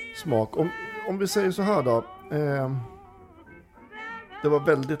smak. Om vi säger så här då. Det var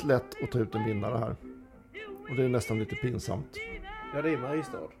väldigt lätt att ta ut en vinnare här. Och det är nästan lite pinsamt. Ja, det är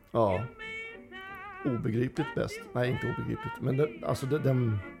Mariestad. Ja. Obegripligt bäst. Nej, inte obegripligt. Men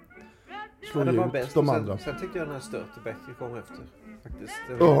den slår ju ut bäst. de andra. Sen tyckte jag den här Störtebecker kom efter. Faktiskt.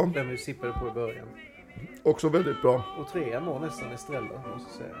 Den vi sippade på i början. Också väldigt bra. Och 3:an var nästan Estrella, måste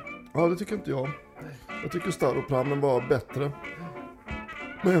jag säga. Ja, det tycker inte jag. Jag tycker Staropramen var bättre.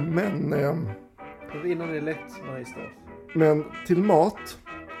 Men Innan är det lätt Mariestad. Men till mat,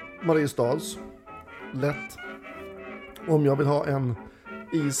 Mariestads, lätt. Om jag vill ha en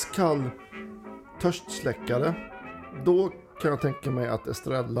iskall törstsläckare, då kan jag tänka mig att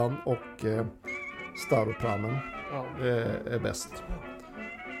Estrellan och Staropramen är bäst.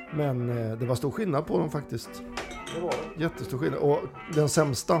 Men det var stor skillnad på dem faktiskt. Det var det. Jättestor skillnad. Och den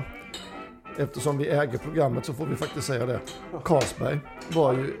sämsta, eftersom vi äger programmet så får vi faktiskt säga det. Carlsberg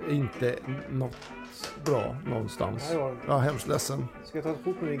var ju inte något bra någonstans. Nej, jag är hemskt ledsen. Ska jag ta ett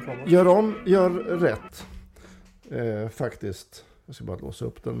kort med din kamera? Gör rätt. Faktiskt. Jag ska bara låsa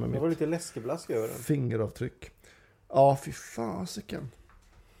upp den med det var lite läskeblask över den. Fingeravtryck. Ja, fy fasiken.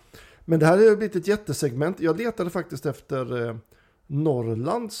 Men det här har blivit ett jättesegment. Jag letade faktiskt efter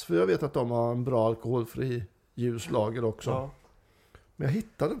Norrlands, för jag vet att de har en bra alkoholfri ljuslager också. Ja. Men jag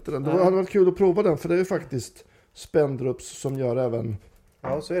hittade inte den. Det hade varit kul att prova den, för det är ju faktiskt Spendrups som gör även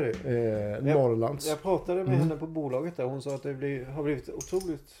så är det. Norrlands. Jag pratade med henne på bolaget där. Hon sa att det har blivit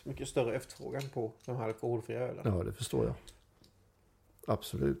otroligt mycket större efterfrågan på de här alkoholfria ölen. Ja, det förstår jag.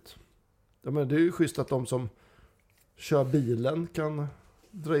 Absolut. Ja, men det är ju schysst att de som kör bilen kan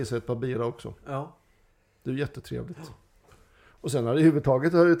dra i sig ett par bira också. Ja. Det är jättetrevligt. Och sen har i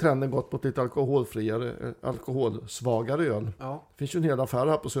huvudtaget har ju trenden gått mot lite alkoholsvagare öl. Ja. Det finns ju en hel affär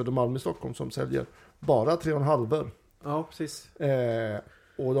här på Södermalm i Stockholm som säljer bara 3,5. Ja, precis.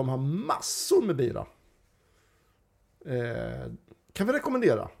 Och de har massor med bira. Kan vi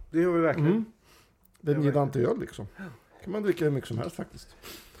rekommendera? Det gör vi verkligen. Det gillar inte öl liksom. Kan man dricka hur mycket som helst faktiskt.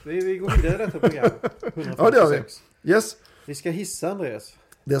 Vi går vidare i detta program. 156. Ja, det gör vi. Yes. Vi ska hissa, Andreas.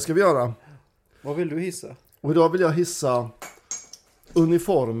 Det ska vi göra. Vad vill du hissa? Och idag vill jag hissa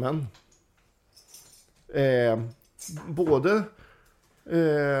uniformen. Både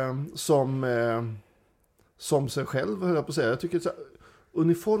som sig själv, höll jag på att säga. Jag tycker så här,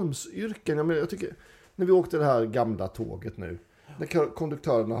 uniformsyrken, jag tycker när vi åkte det här gamla tåget nu, när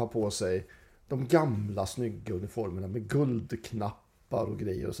konduktörerna har på sig de gamla snygga uniformerna med guldknappar och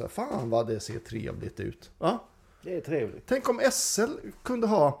grejer och så här, fan vad det ser trevligt ut. Va? Det är trevligt. Tänk om SL kunde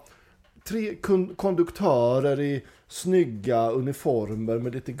ha 3 konduktörer i snygga uniformer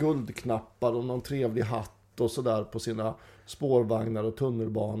med lite guldknappar och någon trevlig hatt och sådär på sina spårvagnar och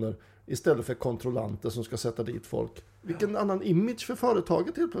tunnelbanor istället för kontrollanter som ska sätta dit folk. Vilken annan image för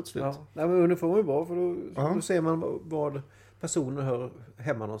företaget helt plötsligt. Ja, nej, men uniform är bra för då ser man vad personer hör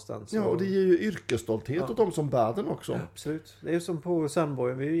hemma någonstans. Ja, och det ger ju yrkesstolthet åt de som bär den också. Ja, absolut. Det är ju som på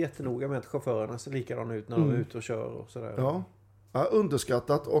Sandborgen, vi är ju jättenoga med att chaufförerna ser likadana ut när de är ute och kör och sådär. Ja,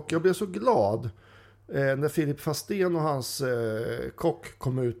 underskattat, och jag blev så glad när Filip Fastén och hans kock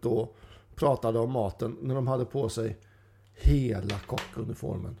kom ut och pratade om maten när de hade på sig hela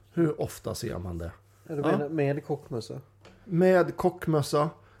kockuniformen. Hur ofta ser man det? Ja, du menar med kockmössa? Med kockmössa,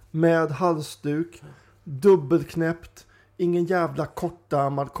 med halsduk, dubbelknäppt, ingen jävla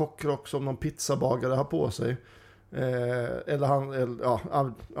kortärmad kockrock som någon pizzabagare har på sig.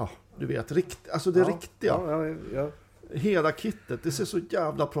 Du vet, riktiga. Ja. Hela kittet, det ser så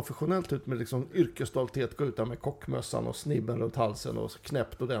jävla professionellt ut med liksom yrkesstolthet, gå ut där med kockmössan och snibben runt halsen och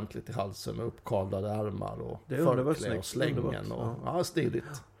knäppt ordentligt i halsen med uppkavlade armar och förklä och slängen och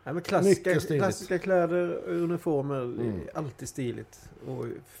stiligt. Ja, men klassiska kläder, uniformer, alltid stiligt och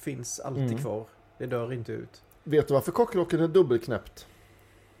finns alltid kvar. Det dör inte ut. Vet du varför kockrocken är dubbelknäppt?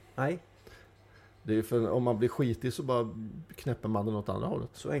 Nej. Det är för om man blir skitig så bara knäpper man den åt andra hållet.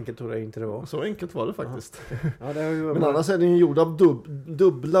 Så enkelt tror jag inte det var. Så enkelt var det faktiskt. Ja, det har ju men annars är den gjord av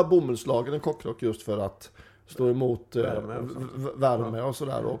dubbla bomullslager, en kockrock, just för att stå emot värme och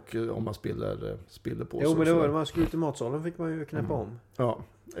sådär, och om man spiller på. Jo, men det var när man skulle ut i matsalen fick man ju knäppa om. Ja,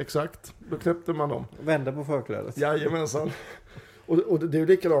 exakt. Då knäppte man dem. Vända på förklädet. Jajamensan. Och det är ju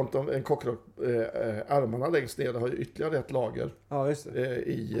likadant om en kockrock, armarna längst ner har ju ytterligare ett lager just det.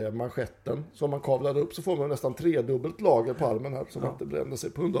 i manschetten. Så om man kavlar upp så får man nästan 3-dubbelt lager på armen här, så man inte bränner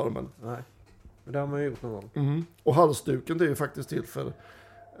sig på underarmen. Nej, men det har man ju gjort någon gång. Och halsduken, det är ju faktiskt till för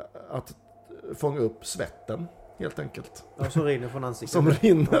att fånga upp svetten, helt enkelt. Ja, som rinner från ansiktet. Som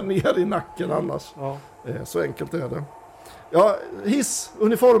rinner ner i nacken annars. Ja. Så enkelt är det. Ja,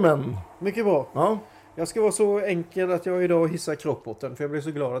 uniformen. Mycket bra. Ja. Jag ska vara så enkel att jag idag hissar krockbotten, för jag blir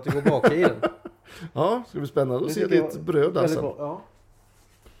så glad att det går bak i den. Ja, ska bli spännande att se ditt bröd där sen. Ja.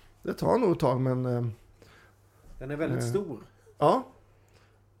 Det tar nog ett tag, men... Den är väldigt stor. Ja.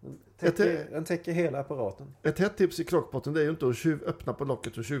 Den täcker hela apparaten. Ett hett tips i krockbotten, det är ju inte att öppna på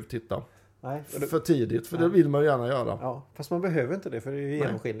locket och tjuvtitta. Nej. För tidigt, för det vill man ju gärna göra. Ja, fast man behöver inte det, för det är ju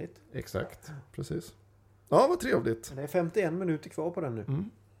genomskinligt. Exakt, precis. Ja, vad trevligt. Det är 51 minuter kvar på den nu.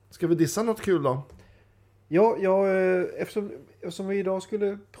 Ska vi dissa något kul då? Ja, eftersom vi idag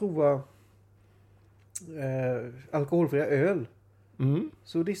skulle prova alkoholfria öl,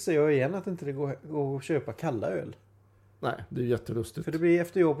 så dissar jag igen att inte det går att köpa kalla öl. Nej, det är jättelustigt. För det blir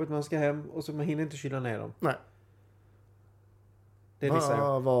efter jobbet, man ska hem och så man hinner inte kyla ner dem. Nej. Det dissar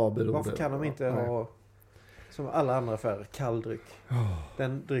jag. Varför kan de inte ha, som alla andra affärer, kall dryck?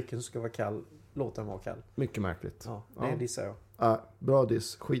 Den drycken som ska vara kall, låt den vara kall. Mycket märkligt. Ja, det dissar jag. Bra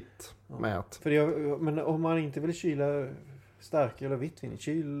diss, skit, mät. Men om man inte vill kyla stark eller vitt vin,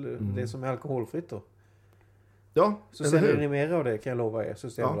 kyl det som är alkoholfritt då. Ja, så säljer ni mer av det, kan jag lova er,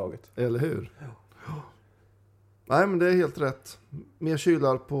 Systembolaget. Ja, eller hur? Ja. Nej, men det är helt rätt. Mer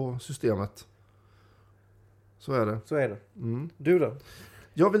kylar på systemet. Så är det. Så är det. Du då?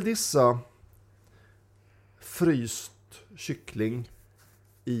 Jag vill dissa fryst kyckling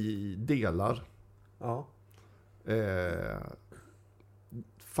i delar. Ja.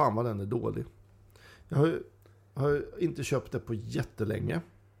 Fan vad den är dålig. Jag har inte köpt det på jättelänge.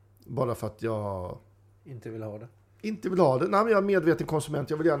 Bara för att jag... Inte vill ha det. Nej, men jag är en medveten konsument.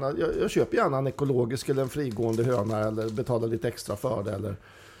 Jag köper gärna en ekologisk eller en frigående höna, eller betalar lite extra för det. Eller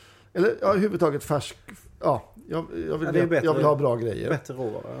överhuvudtaget färsk. Ja, jag vill ha bra grejer. Bättre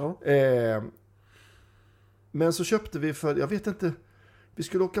råvara, ja. Men så köpte vi jag vet inte, vi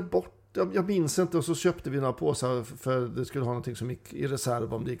skulle åka bort. Jag minns inte, och så köpte vi några påsar för det skulle ha någonting som gick i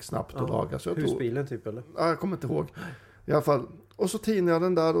reserv om det gick snabbt att laga. Så husbilen typ, eller? Ja, jag kommer inte ihåg. I alla fall. Och så tinade jag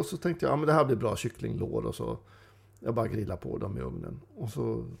den där och så tänkte jag, men det här blir bra kycklinglår, och så jag bara grillar på dem i ugnen och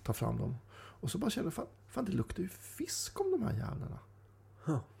så tar fram dem. Och så bara känner jag, fan det luktar ju fisk om de här jävlarna.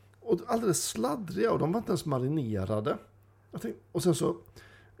 Och alldeles sladdriga, och de var inte ens marinerade. Och sen så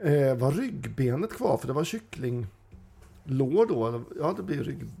var ryggbenet kvar, för det var kycklinglår då. Ja, det blir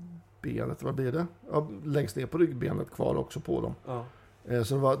ryggbenet, vad blir det? Ja, längst ner på ryggbenet kvar också på dem. Ja.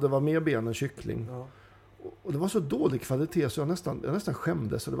 Så det var mer ben än kyckling. Ja. Och det var så dålig kvalitet så jag nästan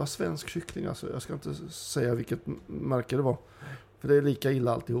skämdes. Så det var svensk kyckling. Alltså. Jag ska inte säga vilket märke det var. För det är lika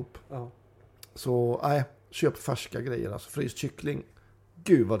illa alltihop. Ja. Så köp färska grejer. Alltså fryst kyckling.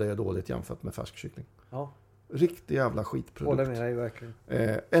 Gud vad det är dåligt jämfört med färsk kyckling. Ja. Riktig jävla skitprodukt. Håller med dig verkligen.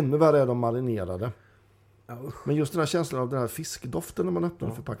 Ännu värre är de marinerade. Ja, men just den här känslan av den här fiskdoften när man öppnar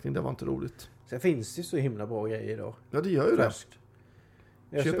en förpackning, det var inte roligt. Sen finns det ju så himla bra grejer idag. Ja, det gör ju färskt.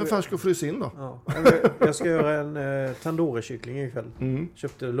 Det. Köp en färsk och frys in då. Ja. Jag ska göra en tandoori-kyckling ikväll.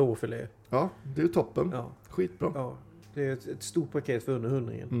 Köpte lårfilé. Ja, det är ju toppen. Ja. Skitbra. Ja, det är ett stort paket för under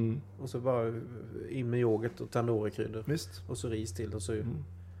 100. Och så bara in med yoghurt och tandoori-kryddor. Visst. Och så ris till och så.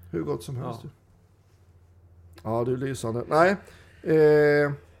 Hur gott som helst. Ja. Ja, du är lysande. Nej,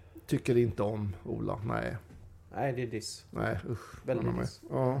 tycker inte om Ola. Nej, det är diss. Nej, usch. Väldigt diss.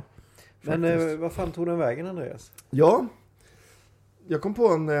 Ja, men vad fan tog den vägen, Andreas? Ja, jag kom på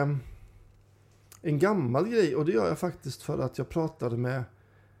en gammal grej, och det gör jag faktiskt för att jag pratade med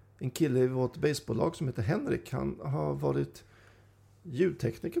en kille i vårt baseballlag som heter Henrik. Han har varit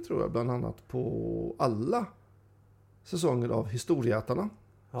ljudtekniker, tror jag, bland annat på alla säsonger av Historieätarna.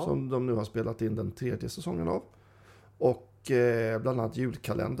 Ja. Som de nu har spelat in den 3:e säsongen av. Och bland annat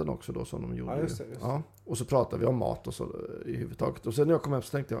julkalendern också då, som de gjorde. Ja, just det. Ja. Och så pratade vi om mat och så i huvudtaget. Och sen när jag kom hem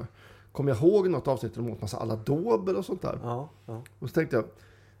så tänkte jag, kom jag ihåg något avsnitt om massa aladober och sånt där. Ja. Och så tänkte jag,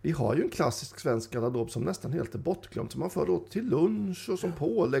 vi har ju en klassisk svensk aladob som nästan helt är bortglömd, som man får åt till lunch och som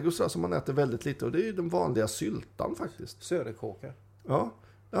pålägg och så, som man äter väldigt lite. Och det är ju den vanliga syltan faktiskt. Söderkåka. Ja,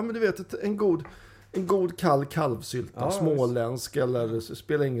 men du vet, en god kall kalvsylta, småländsk eller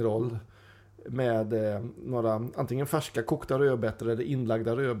spelar ingen roll, med några antingen färska kokta rödbetor eller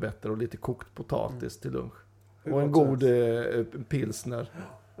inlagda rödbetor och lite kokt potatis till lunch. Och en god pilsner.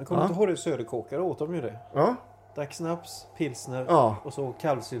 Jag kommer inte ihåg det, söderkåkare åt de ju det. Ja. Drack snaps, pilsner och så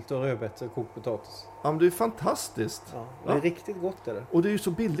kalvsylt och rödbetor och kokt potatis. Ja, men det är fantastiskt. Ja, det är riktigt gott är det. Och det är ju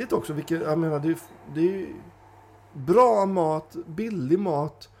så billigt också. Jag menar, det är ju bra mat, billig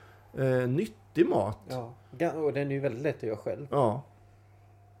mat, nyttig mat. Ja, och den är ju väldigt lätt att göra själv. Ja.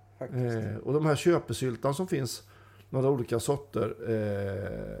 Faktiskt. Och de här köpesyltan som finns, några olika sorter,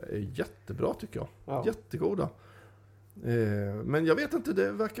 är jättebra tycker jag. Ja. Jättegoda. Men jag vet inte,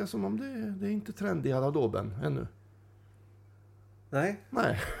 det verkar som om det är inte trend i adoben ännu. Nej.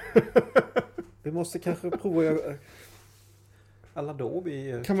 Vi måste kanske prova adobe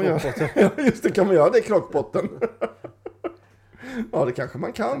i krockpotten. Ja, just det, kan man göra det i krockpotten? Ja, det kanske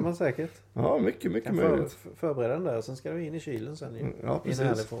man kan. Kan man säkert. Ja, mycket möjligt. Förbereda den där och sen ska vi in i kylen sen i precis. en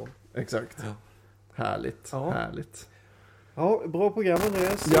härlig form. Exakt. Ja. Härligt. Ja, bra program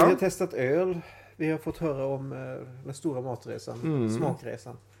Andreas. Vi har testat öl. Vi har fått höra om den stora matresan,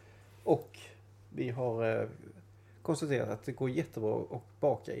 smakresan. Och vi har konstaterat att det går jättebra att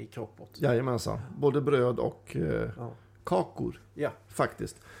baka i krockpott. Jajamensan. Både bröd och kakor. Ja.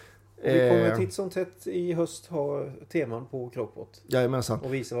 Faktiskt. Och vi kommer titt som tätt i höst ha teman på krockpott. Jajamensan.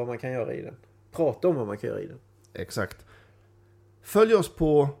 Och visa vad man kan göra i den. Prata om vad man kan göra i den. Exakt. Följ oss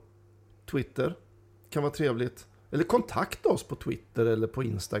på Twitter. Kan vara trevligt. Eller kontakta oss på Twitter eller på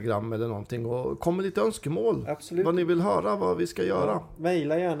Instagram eller någonting. Och kom med lite önskemål. Absolut. Vad ni vill höra, vad vi ska göra. Ja,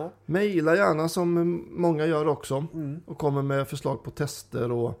 mejla gärna. Mejla gärna som många gör också. Och kommer med förslag på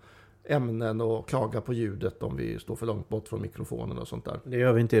tester och ämnen och klaga på ljudet om vi står för långt bort från mikrofonen och sånt där. Det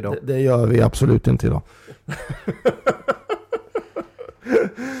gör vi inte idag. Det gör vi absolut inte idag.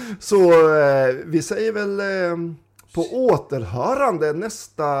 Så vi säger väl på återhörande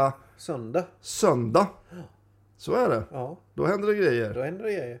nästa söndag. Så är det. Ja. Då händer det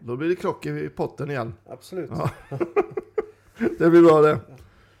grejer. Då blir det krock i potten igen. Absolut. Ja. Det blir bra det.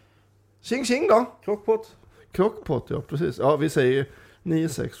 Tjing tjing då. Krockpott, ja precis. Ja, vi säger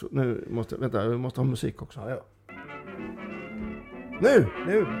 9-6. Nu vi måste ha musik också. Ja. Nu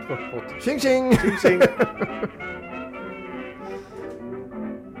krockpott. Tjing tjing. Tjing tjing.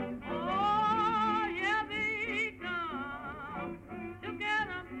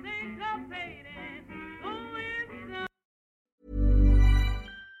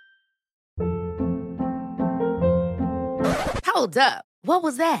 Hold up. What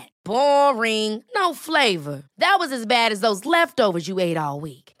was that? Boring. No flavor. That was as bad as those leftovers you ate all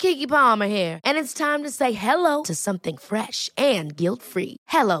week. Keke Palmer here, and it's time to say hello to something fresh and guilt-free.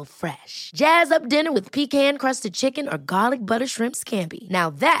 Hello Fresh. Jazz up dinner with pecan-crusted chicken or garlic butter shrimp scampi.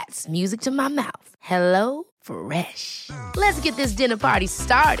 Now that's music to my mouth. Hello Fresh. Let's get this dinner party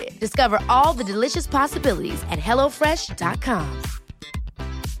started. Discover all the delicious possibilities at HelloFresh.com.